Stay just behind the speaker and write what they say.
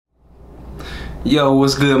Yo,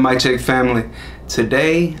 what's good, Mic Check family?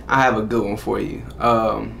 Today I have a good one for you.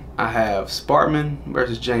 I have Sparkman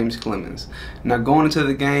versus James Clemens. Now going into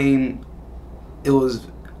the game,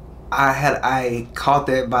 I caught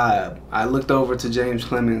that vibe. I looked over to James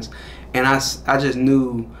Clemens, and I just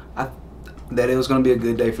knew that it was gonna be a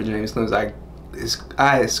good day for James Clemens.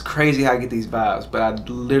 It's crazy how I get these vibes, but I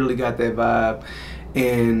literally got that vibe,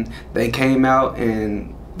 and they came out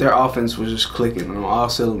and their offense was just clicking on all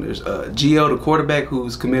cylinders. Gio, the quarterback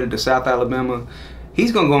who's committed to South Alabama,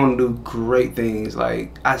 he's gonna go on and do great things.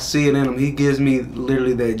 Like, I see it in him. He gives me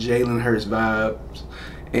literally that Jalen Hurts vibes,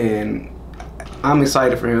 and I'm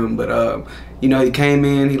excited for him. But you know, he came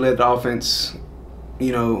in, he led the offense,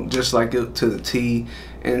 you know, just like it to the T.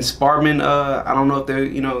 And Sparkman, I don't know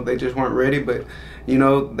if they just weren't ready, but you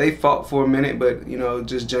know, they fought for a minute, but you know,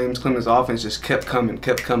 just James Clemens' offense just kept coming,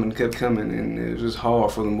 and it was just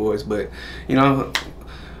hard for them boys. But you know,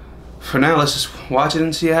 for now, let's just watch it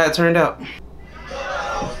and see how it turned out.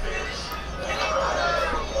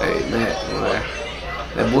 Hey, Matt,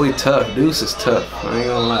 that boy tough. Deuce is tough. I ain't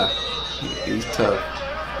gonna lie, he's tough.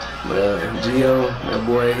 But Gio, that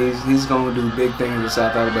boy, he's gonna do big things in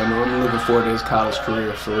South Alabama. I'm looking forward to his college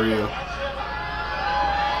career, for real.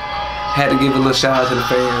 Had to give a little shout out to the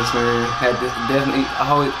fans, man. Had to definitely.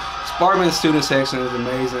 Sparkman's student section is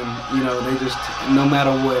amazing. You know, they just, no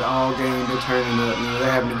matter what, all game they're turning up. You know,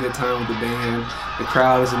 they're having a good time with the band. The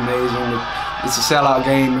crowd is amazing. It's a sellout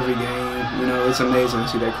game every game. You know, it's amazing to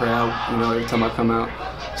see that crowd. You know, every time I come out.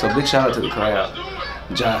 So big shout out to the crowd.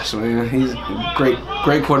 Josh, man, he's great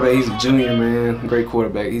quarterback. He's a junior, man. Great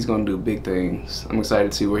quarterback. He's gonna do big things. I'm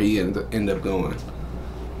excited to see where he end up going.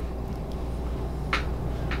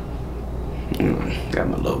 Got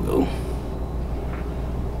my logo.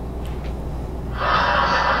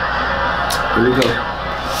 Here we go.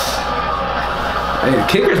 Hey, the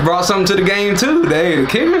kickers brought something to the game too. The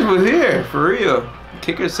kickers was here, for real. The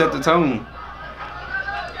kickers set the tone.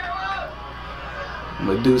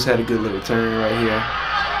 But Deuce had a good little turn right here.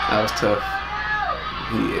 That was tough.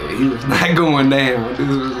 Yeah, he was not going down.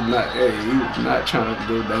 Deuce was not. Hey, he was not trying to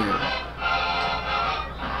go down.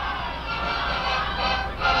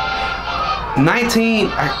 19,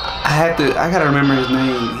 I gotta remember his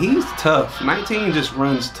name. He's tough. 19 just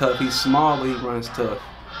runs tough. He's small, but he runs tough.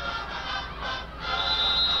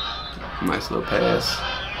 Nice little pass.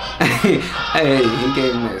 Hey, he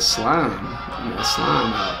gave him that slime. That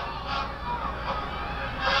slime out.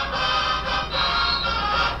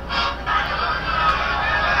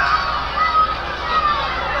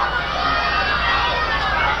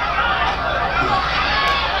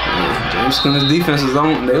 James Clemens' defense is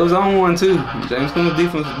on. They was on one too. James Clemens'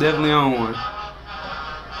 defense was definitely on one.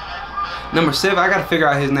 Number 7, I gotta figure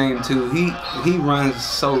out his name too. He runs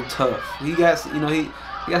so tough. He got, you know, he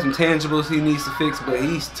got some tangibles he needs to fix, but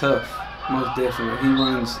he's tough, most definitely. He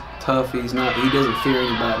runs tough. He doesn't fear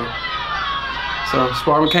anybody. So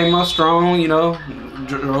Sparkman came out strong. You know,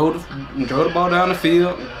 drove the ball down the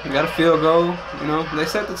field. Got a field goal. You know, they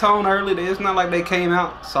set the tone early. It's not like they came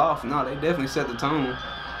out soft. No, they definitely set the tone.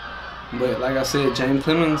 But like I said, James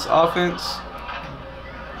Clemens' offense,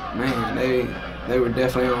 man, they were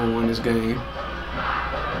definitely on one this game.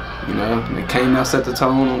 You know, they came out, set the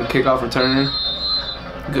tone on the kickoff return.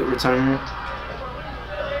 Good return.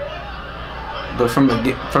 But from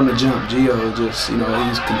the jump, Gio just, you know,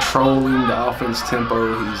 he's controlling the offense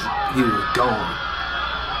tempo. He was going.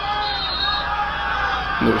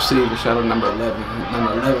 The receiver, shout out number 11.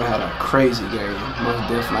 Number 11 had a crazy game. Most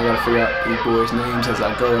definitely, I gotta figure out these boys' names as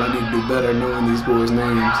I go, and I need to do better knowing these boys'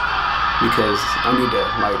 names, because I need to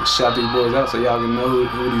like shout these boys out so y'all can know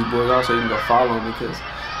who these boys are, so you can go follow them. Because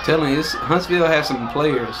I'm telling you, Huntsville has some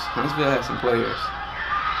players. Huntsville has some players.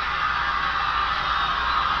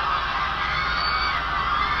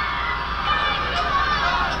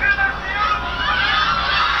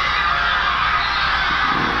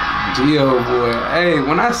 Gio, boy. Hey,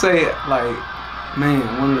 when I say, like, man,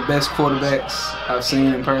 one of the best quarterbacks I've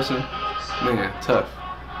seen in person, man, tough.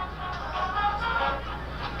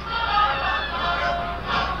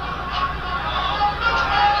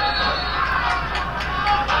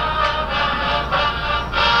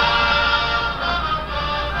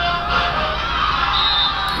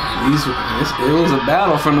 It was a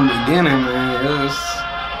battle from the beginning, man. It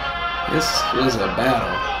was a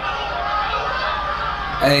battle.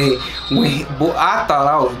 Hey, boy, I thought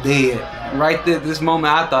I was dead. Right there, this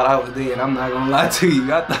moment, I thought I was dead. I'm not gonna lie to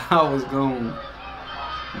you. I thought I was gone.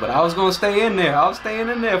 But I was gonna stay in there. I was staying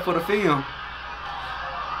in there for the film.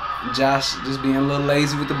 Josh just being a little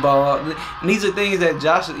lazy with the ball. And these are things that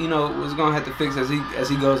Josh, you know, was gonna have to fix as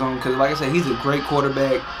he goes on. Because like I said, he's a great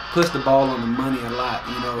quarterback. Puts the ball on the money a lot,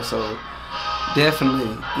 you know. So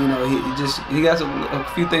definitely, you know, he got a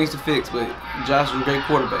few things to fix. But Josh is a great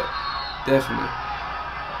quarterback, definitely.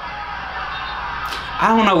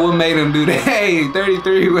 I don't know what made him do that. Hey,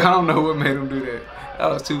 33. I don't know what made him do that. That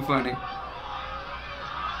was too funny.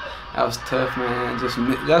 That was tough, man. It was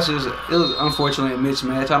unfortunately a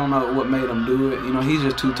mismatch. I don't know what made him do it. You know, he's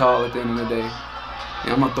just too tall at the end of the day.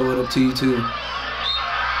 And I'm gonna throw it up to you too.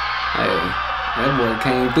 Hey, that boy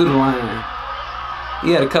came through the line.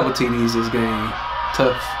 He had a couple TDs this game.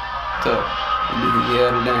 Tough. He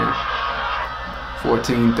held it down.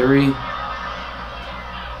 14-3.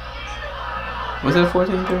 Was that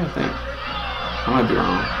 14-3? I think. I might be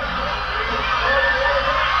wrong.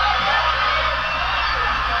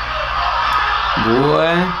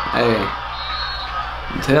 Boy, hey,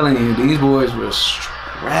 I'm telling you, these boys were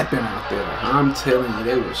scrapping out there. I'm telling you,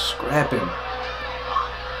 they were scrapping.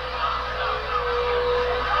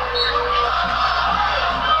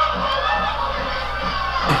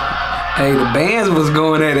 Hey, the bands was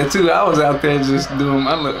going at it too. I was out there just doing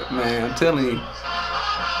my look, man. I'm telling you.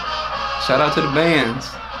 Shout out to the bands.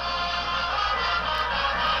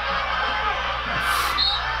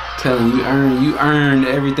 Telling you, you earned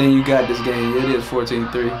everything you got this game. It is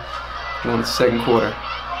 14-3. Going to the second quarter.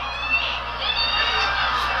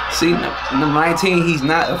 See, number 19, he's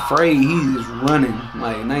not afraid. He's running.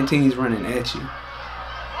 Like 19, he's running at you.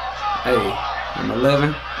 Hey, number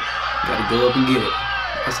 11, gotta go up and get it.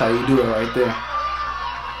 That's how you do it right there.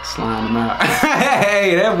 Slime him out.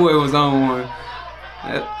 Hey, that boy was on one.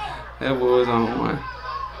 That boy was on one.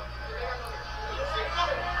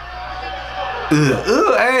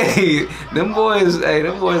 Hey, them boys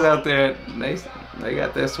out there, they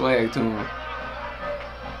got that swag to them.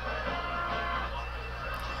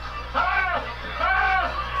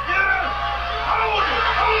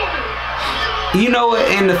 You know,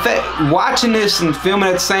 and the fact, watching this and filming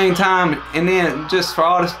at the same time, and then just for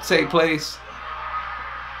all this to take place,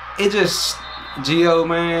 it just, Gio,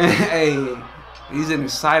 man, hey, he's an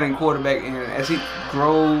exciting quarterback, and as he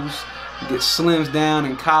grows, gets slims down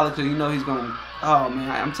in college, you know he's gonna. Oh man,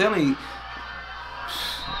 I'm telling you,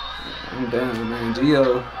 I'm done, man.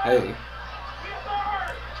 Gio, hey,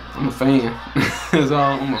 I'm a fan. That's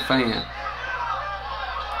all. I'm a fan.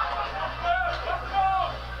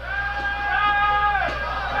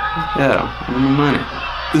 Yeah, I'm the money.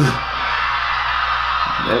 Ugh.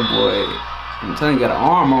 That boy, I'm telling you, got an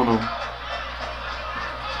arm on him.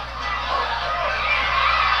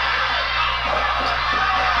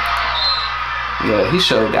 Yeah, he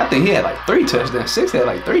showed. I think he had like 3 touchdowns. 6 had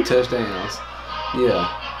like 3 touchdowns. Yeah,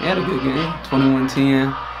 he had a good game.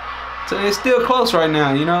 21-10. So it's still close right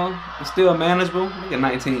now, you know. It's still manageable. Look at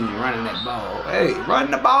 19 running that ball. Hey, run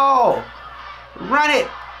the ball. Run it.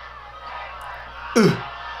 Ugh.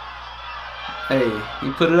 Hey,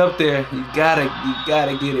 you put it up there. You gotta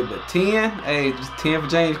get it. But 10, hey, just 10 for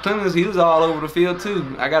James Clemens. He was all over the field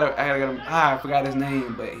too. I gotta get him. I forgot his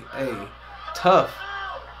name, but hey, tough.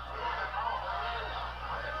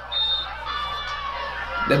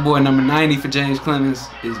 That boy number 90 for James Clemens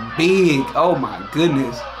is big. Oh my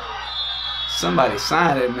goodness. Somebody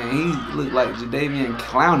signed it, man. He looked like Jadeveon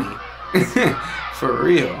Clowney. For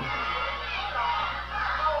real.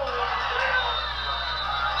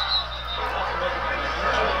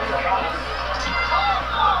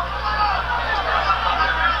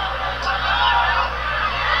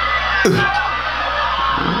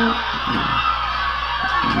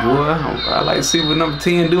 Boy, I like to see what number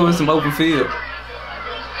 10 doing some open field.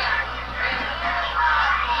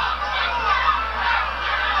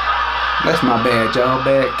 That's my bad, y'all.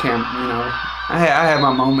 Bad camp, you know. I had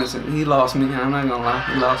my moments, and he lost me. I'm not gonna lie,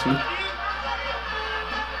 he lost me.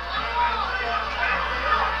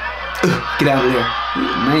 Get out of there,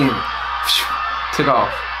 man. Took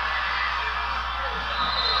off.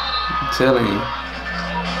 I'm telling you,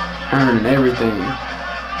 earning everything.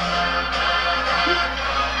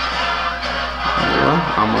 Well,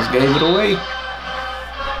 almost gave it away.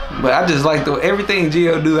 But I just like everything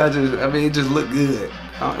Gio do. I mean, it just looked good.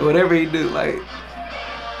 Whatever he do, like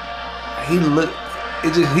he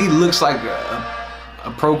looks like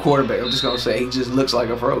a pro quarterback. I'm just gonna say he just looks like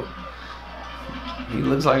a pro. He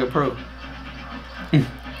looks like a pro.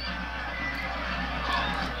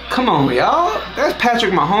 Come on, y'all. That's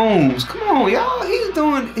Patrick Mahomes. Come on, y'all. He's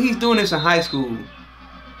doing this in high school.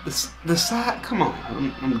 The side. Come on.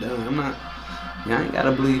 I'm done. I'm not. Y'all ain't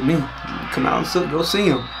gotta believe me. Come out and go see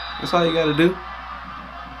him. That's all you gotta do.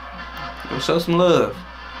 Go show some love.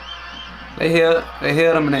 They held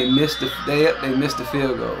them and they missed the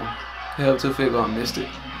field goal. Held to a field goal and missed it.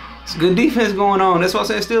 It's good defense going on. That's why I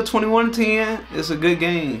say it's still 21-10. It's a good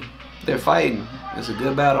game. They're fighting. It's a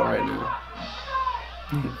good battle right now.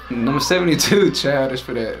 Number 72, childish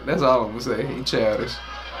for that. That's all I'm gonna say. He childish.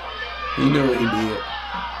 He knew what he did.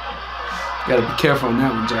 Gotta be careful on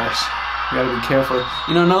that one, Josh. Gotta be careful.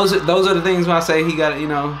 You know, those are the things when I say he got. You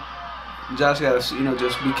know, Josh gotta. You know,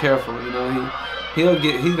 just be careful. You know, he's gonna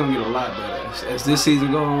get a lot better as this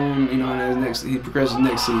season goes on. You know, and as he progresses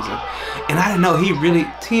next season. And I didn't know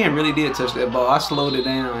Tien really did touch that ball. I slowed it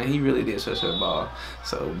down, and he really did touch that ball.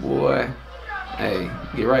 So boy, hey,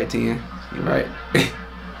 get right, Tien. Get right.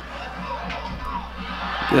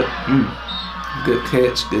 Good, good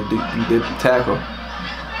catch, good tackle.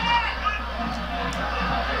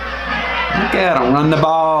 Look at him run the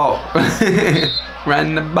ball,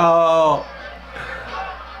 run the ball.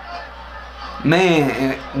 Man,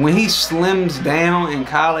 and when he slims down in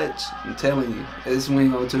college, I'm telling you, this is when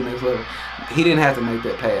he goes to the next level. He didn't have to make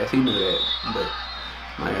that pass. He knew that, but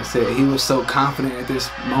like I said, he was so confident at this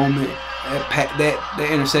moment. That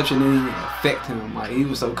interception didn't even affect him. Like he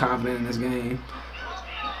was so confident in this game.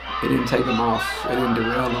 It didn't take him off. It didn't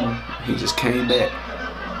derail him. He just came back.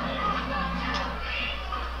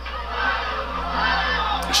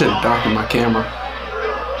 I should have darkened my camera.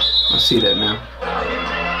 I see that now.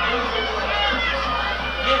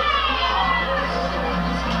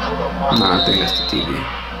 No, I think that's the TV.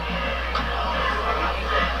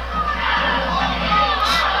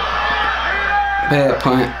 Bad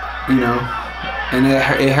punt, you know, and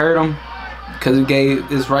it hurt him. Because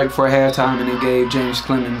it's right before halftime, and it gave James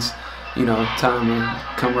Clemens, you know, time to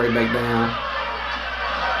come right back down.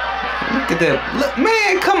 Look at that. Look,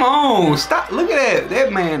 man, come on. Stop. Look at that.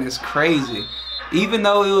 That man is crazy. Even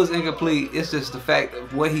though it was incomplete, it's just the fact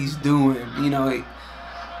of what he's doing. You know, he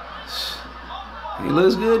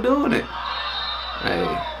looks good doing it. Hey,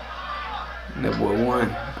 that boy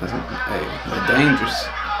won. Hey, he's dangerous.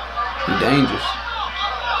 He's dangerous.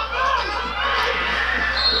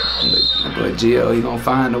 That boy Gio, he gonna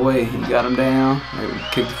find a way. He got him down. They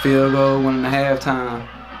kicked the field goal, went into halftime.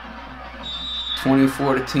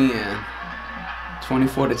 24-10.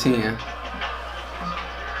 24-10.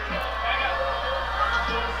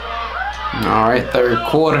 All right, third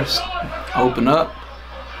quarter. Open up.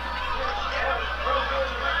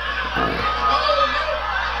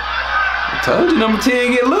 I told you number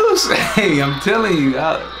 10 get loose. Hey, I'm telling you,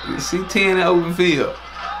 I see 10 in open field.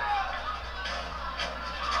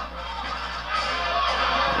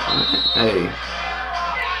 Hey.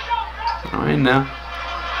 All right now.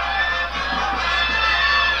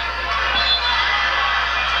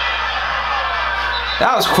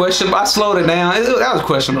 That was questionable. I slowed it down. That was a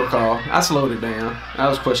questionable call. I slowed it down. That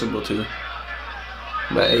was questionable too.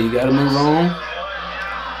 But hey, you gotta move on.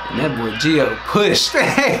 And that boy Gio pushed.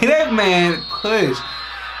 Hey, that man pushed.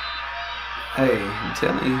 Hey, I'm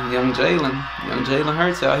telling you, young Jalen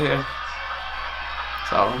Hurts out here.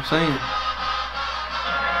 That's all I'm saying.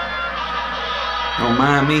 Don't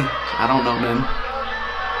mind me. I don't know nothing.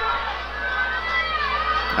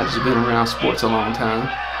 I just been around sports a long time.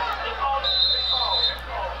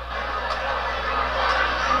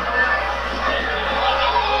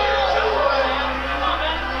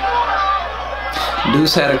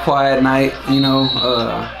 Deuce had a quiet night, you know.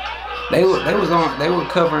 They were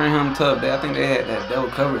covering him tough. I think they had that double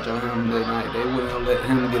coverage on him that night. They wouldn't let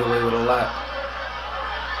him get away with a lot.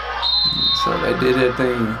 So they did their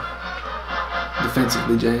thing.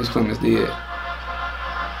 Defensively, James Clemens did.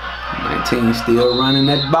 19 still running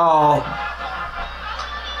that ball.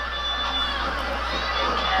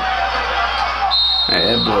 Hey,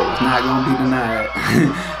 that boy was not gonna be denied.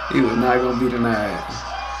 He was not gonna be denied.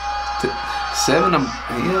 7 of them,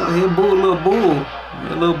 he'll bull a little bull.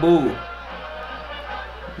 A little bull.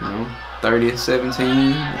 You know,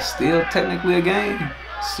 30-17. It's still technically a game.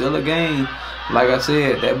 Still a game. Like I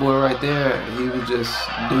said, that boy right there, he was just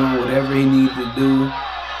doing whatever he needed to do.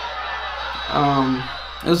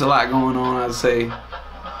 There's a lot going on, I'd say,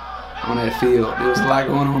 on that field. There's a lot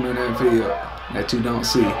going on in that field that you don't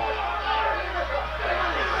see.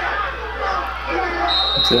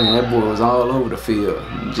 I'm telling you, that boy was all over the field.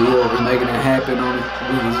 Gio was making it happen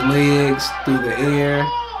with his legs, through the air.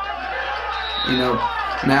 You know,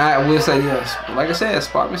 now I will say yes. Like I said,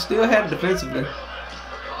 Sparkman still had it defensively.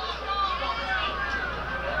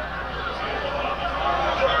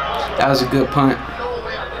 That was a good punt.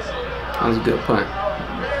 That was a good punt.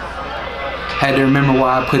 Had to remember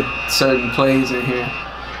why I put certain plays in here.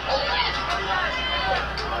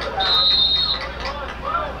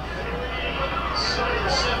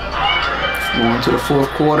 Going to the fourth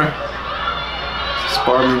quarter.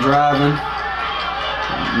 Sparkman driving.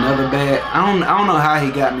 Another bad. I don't know how he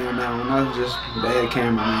got me on that one. That was just bad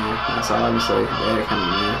camera, man. That's all I can say. Bad camera,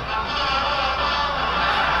 man.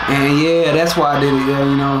 And yeah, that's why I did it. Yeah,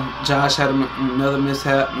 you know, Josh had another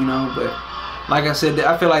mishap, you know, but like I said,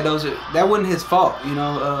 I feel like that wasn't his fault, you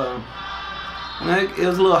know. It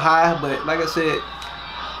was a little high, but like I said,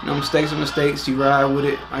 you know, mistakes are mistakes. You ride with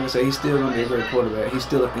it. Like I said, he's still gonna be a great quarterback. He is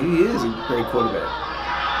a great quarterback.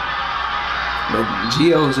 But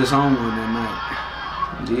Gio was just on one that night.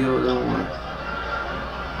 Gio was on one.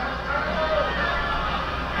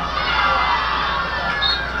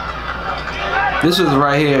 This was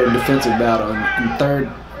right here, a defensive battle. In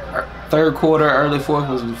third quarter, early fourth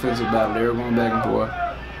was a defensive battle. They were going back and forth.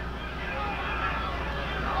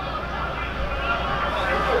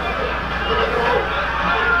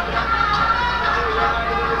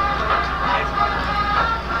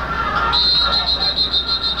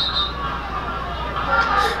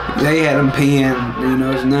 They had them pinned, you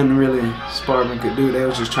know, there's nothing really Sparkman could do. They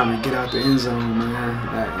was just trying to get out the end zone, man.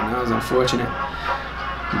 That was unfortunate.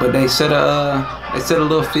 But they set a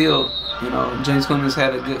little field. You know, James Clemens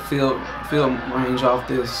had a good field range off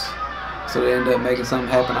this, so they ended up making something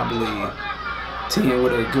happen, I believe. 10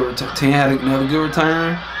 with a good return. 10 had another good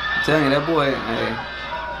return. I'm telling you, that boy, hey.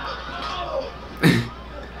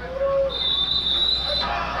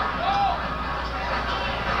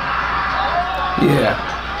 Yeah.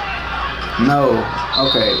 No.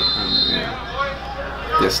 Okay. Yeah.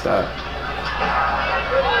 Just stop.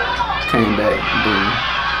 Came back. Boom.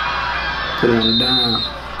 Put it on the dime.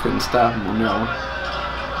 Couldn't stop him on that one.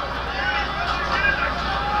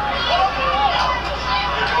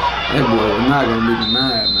 That boy was not gonna be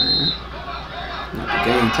denied, man. Not the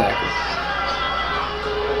game tackle.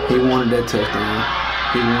 He wanted that touchdown.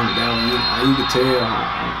 He wanted that one. You could tell.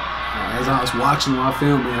 As I was watching my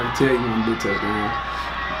film, I could tell he wanted a big touchdown.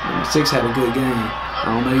 Number 6 had a good game. I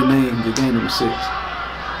don't know your name. Good game, number 6.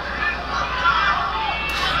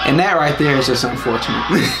 And that right there is just unfortunate.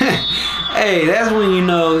 Hey, that's when you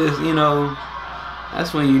know,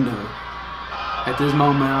 that's when you know. At this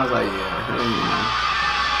moment, I was like, yeah, you know,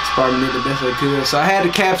 Sparkman did the best they could. So I had to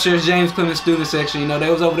capture James Clemens' student section. You know, they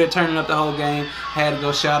was over there turning up the whole game. Had to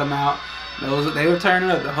go shout them out. They were turning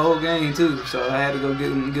up the whole game, too. So I had to go give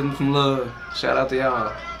them some love. Shout out to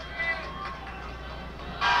y'all.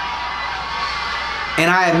 And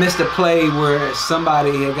I had missed a play where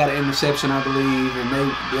somebody had got an interception, I believe, and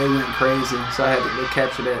they went crazy. So I had to go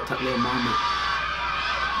capture that little moment.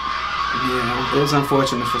 Yeah, it was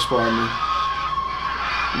unfortunate for Sparkman.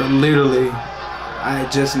 But literally, I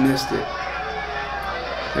had just missed it.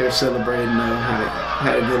 They were celebrating though,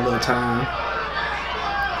 had a good little time.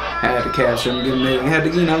 Had to capture them, had to,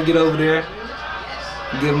 you know, get over there,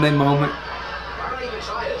 give them their moment.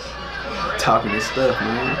 Talking this stuff,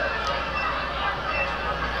 man.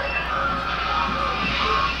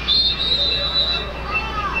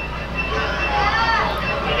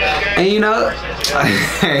 And you know,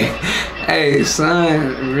 hey,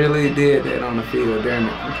 son really did that on the field during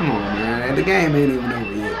it. Come on, man. The game ain't even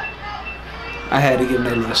over yet. I had to give him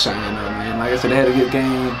that little shine, though, man. Like I said, they had a good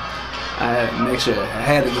game. I had to make sure I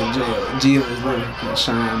had to give Gio his little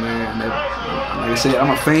shine, man. Like I said, I'm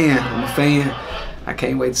a fan. I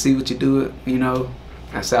can't wait to see what you do, you know,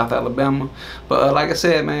 at South Alabama. But like I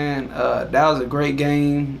said, man, that was a great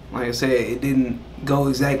game. Like I said, it didn't go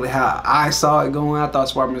exactly how I saw it going. I thought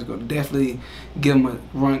Sparkman was going to definitely give them a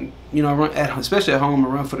run, you know, especially at home, a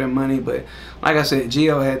run for their money. But like I said,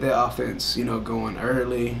 Gio had that offense, you know, going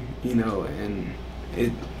early, you know, and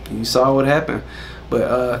you saw what happened.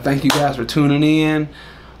 But thank you guys for tuning in.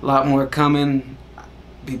 A lot more coming.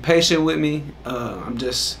 Be patient with me. I'm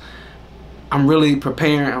really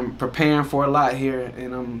preparing. I'm preparing for a lot here,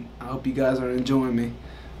 and I hope you guys are enjoying me.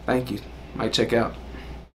 Thank you. Might check out.